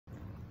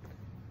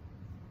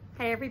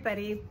Hi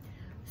everybody.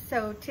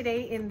 So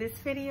today in this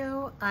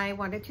video, I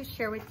wanted to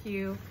share with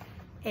you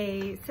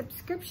a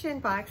subscription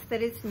box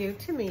that is new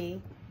to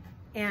me,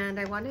 and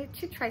I wanted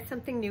to try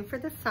something new for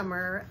the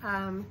summer.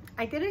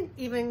 I didn't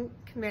even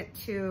commit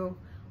to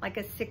like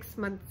a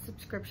 6-month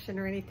subscription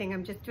or anything.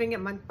 I'm just doing it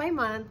month by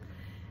month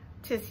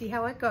to see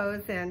how it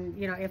goes, and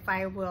you know, if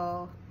I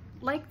will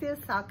like this,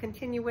 I'll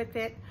continue with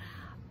it.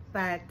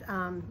 But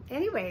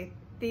anyway,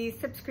 the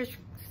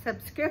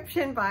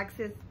subscription box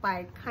is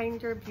by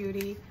Kinder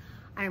Beauty.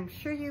 I'm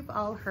sure you've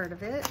all heard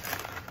of it.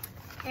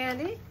 And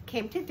it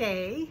came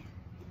today,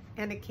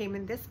 and it came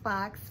in this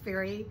box,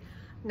 very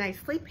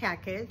nicely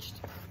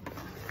packaged.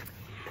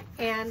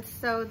 And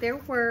so there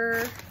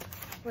were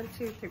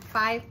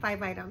 5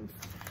 items.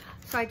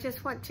 So I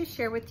just want to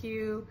share with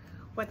you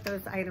what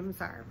those items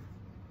are.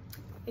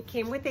 It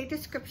came with a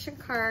description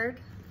card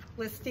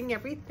listing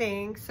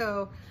everything,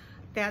 so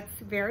that's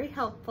very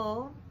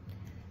helpful.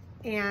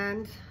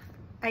 And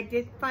I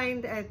did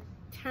find a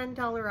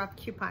 $10 off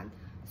coupon.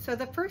 So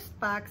the first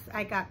box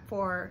I got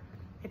for,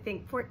 I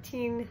think,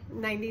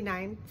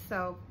 $14.99.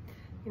 So,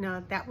 you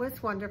know, that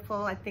was wonderful.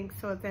 I think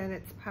so then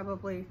it's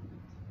probably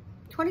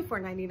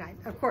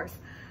 $24.99, of course.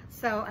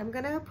 So I'm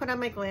gonna put on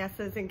my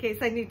glasses in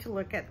case I need to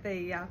look at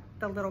the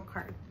little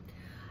card.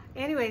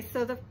 Anyway,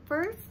 so the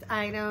first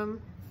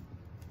item,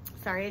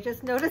 sorry, I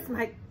just noticed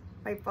my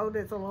phone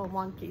is a little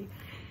wonky.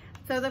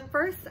 So the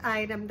first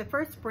item, the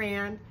first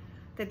brand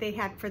that they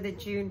had for the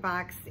June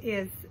box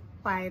is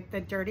by the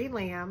Dirty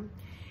Lamb.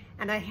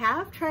 And I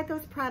have tried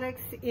those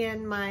products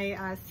in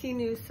my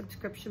C-News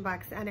subscription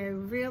box, and I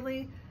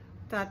really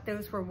thought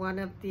those were one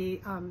of the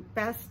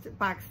best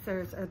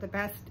boxers, or the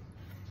best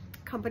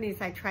companies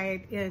I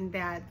tried in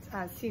that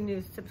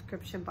C-News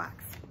subscription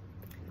box.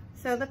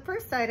 So the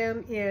first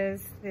item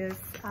is this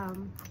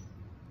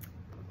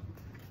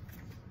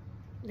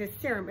this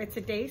serum. It's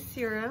a day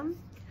serum,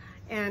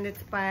 and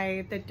it's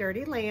by the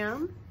Dirty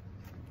Lamb.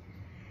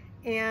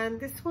 And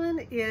this one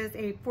is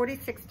a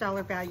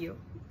 $46 value.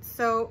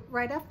 So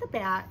right off the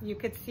bat, you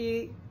could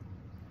see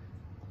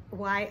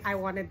why I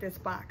wanted this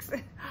box.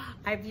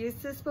 I've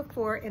used this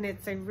before, and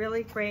it's a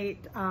really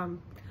great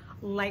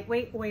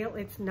lightweight oil.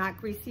 It's not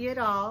greasy at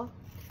all.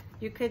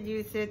 You could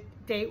use it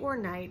day or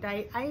night.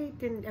 I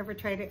didn't ever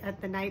try it at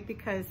the night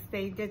because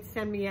they did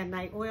send me a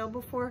night oil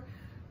before,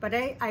 but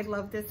I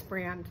love this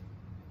brand,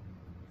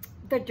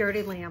 the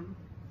Dirty Lamb.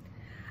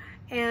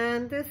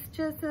 And this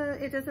just,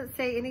 it doesn't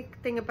say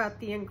anything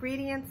about the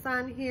ingredients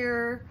on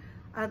here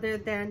other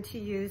than to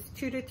use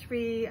 2 to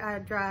 3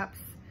 drops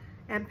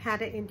and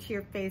pat it into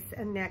your face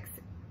and neck,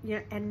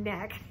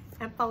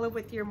 and follow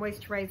with your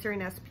moisturizer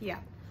and SPF.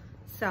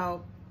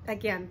 So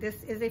again,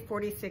 this is a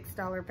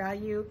 $46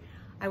 value.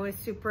 I was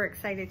super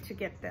excited to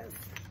get this.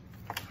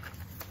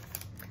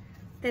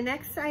 The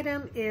next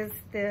item is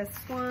this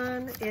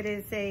one. It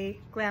is a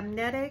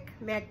Glamnetic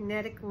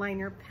magnetic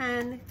liner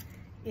pen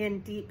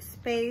in Deep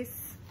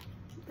Space.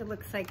 It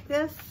looks like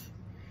this,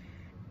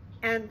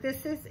 and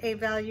this is a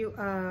value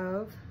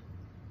of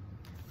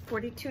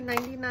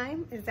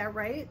 $42.99. Is that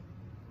right?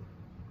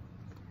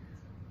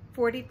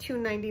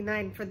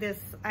 $42.99 for this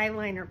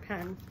eyeliner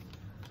pen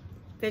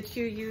that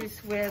you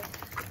use with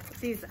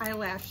these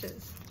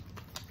eyelashes.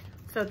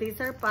 So these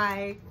are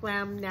by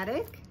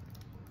Glamnetic,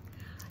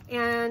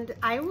 and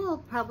I will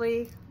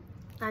probably,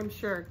 I'm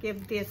sure,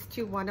 give this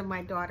to one of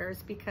my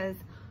daughters because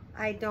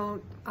I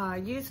don't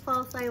use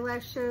false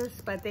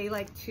eyelashes, but they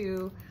like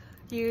to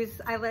use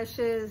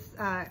eyelashes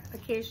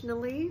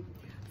occasionally.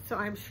 So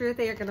I'm sure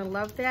they are gonna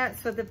love that.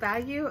 So the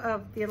value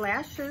of the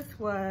lashes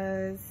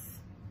was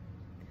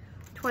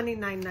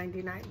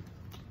 $29.99.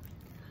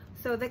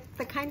 So the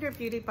Kinder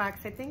Beauty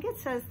box, I think it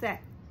says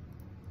that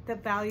the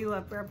value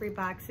of every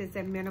box is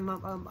a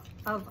minimum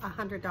of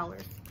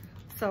 $100.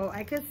 So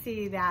I could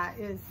see that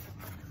is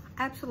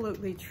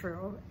absolutely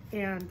true.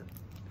 And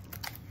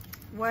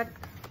what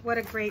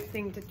a great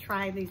thing to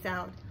try these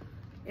out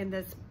in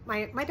this.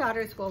 My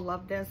daughters will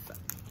love this.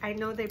 I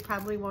know they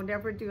probably won't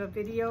ever do a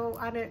video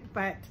on it,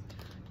 but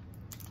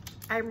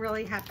I'm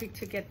really happy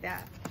to get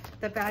that.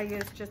 The value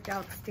is just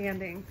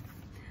outstanding.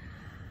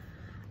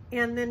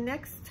 And the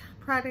next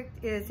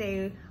product is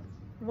a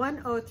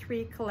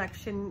 103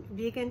 Collection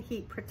Vegan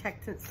Heat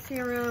Protectant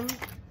Serum.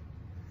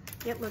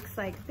 It looks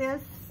like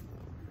this.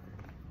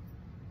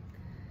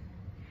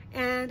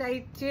 And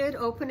I did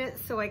open it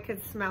so I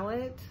could smell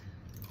it.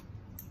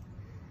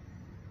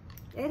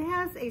 It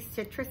has a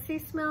citrusy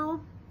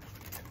smell.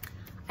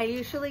 I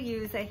usually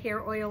use a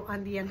hair oil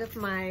on the end of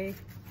my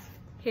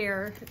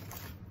hair,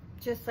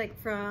 just like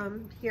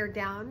from here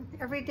down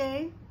every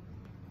day.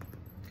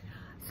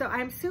 So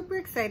I'm super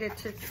excited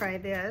to try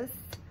this.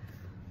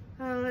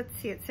 Let's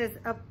see, it says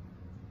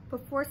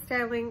before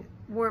styling,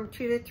 warm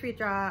 2 to 3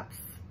 drops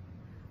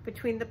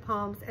between the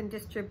palms and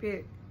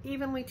distribute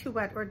evenly to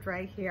wet or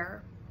dry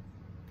hair.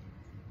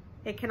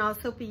 It can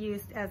also be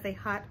used as a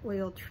hot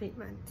oil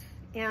treatment.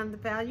 And the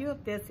value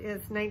of this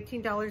is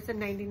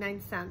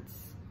 $19.99.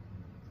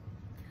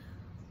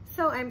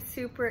 So I'm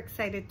super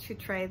excited to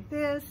try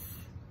this.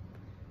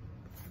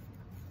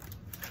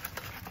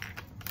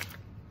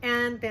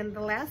 And then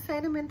the last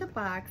item in the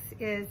box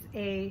is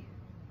a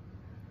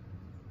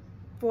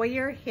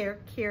Voyeur Hair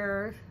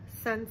Care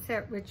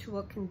Sunset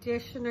Ritual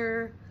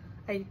Conditioner,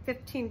 a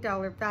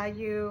 $15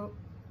 value.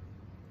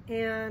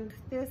 And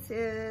this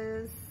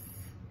is,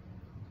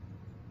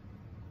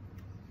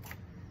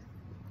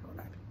 hold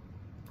on,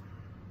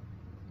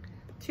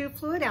 2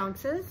 fluid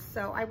ounces.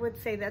 So I would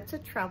say that's a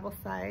travel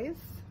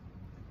size.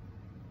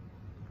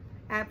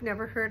 I've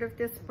never heard of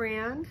this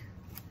brand.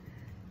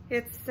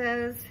 It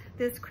says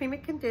this creamy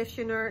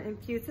conditioner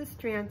infuses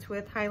strands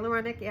with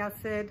hyaluronic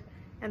acid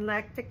and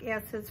lactic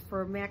acids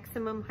for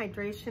maximum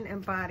hydration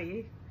and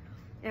body,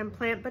 and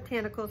plant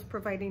botanicals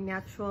providing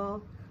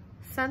natural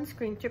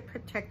sunscreen to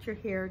protect your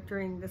hair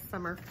during the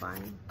summer fun.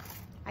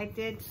 I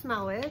did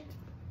smell it.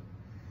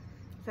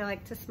 I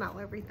like to smell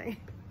everything.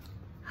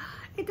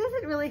 It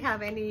doesn't really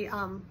have any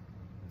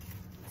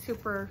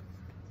super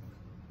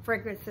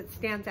fragrance that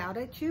stands out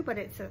at you, but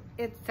it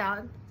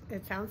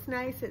sounds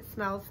nice, it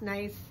smells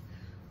nice,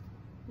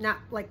 not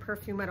like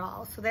perfume at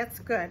all, so that's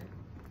good.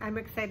 I'm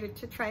excited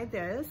to try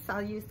this.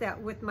 I'll use that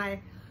with my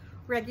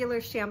regular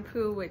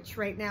shampoo, which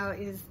right now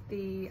is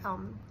the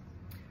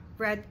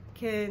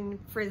Redken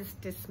Frizz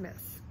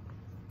Dismiss.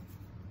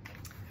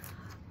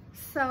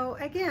 So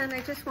again,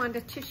 I just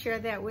wanted to share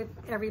that with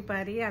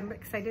everybody. I'm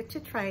excited to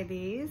try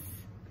these,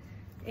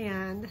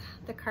 and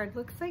the card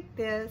looks like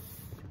this.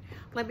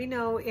 Let me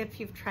know if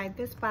you've tried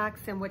this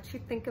box and what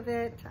you think of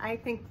it. I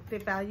think the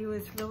value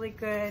is really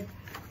good.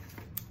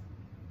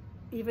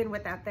 Even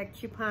without that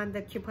coupon,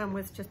 the coupon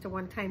was just a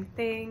one-time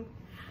thing.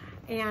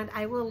 And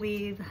I will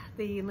leave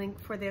the link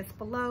for this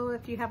below.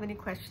 If you have any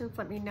questions,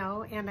 let me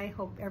know. And I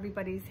hope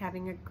everybody's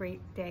having a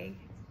great day.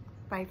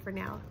 Bye for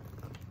now.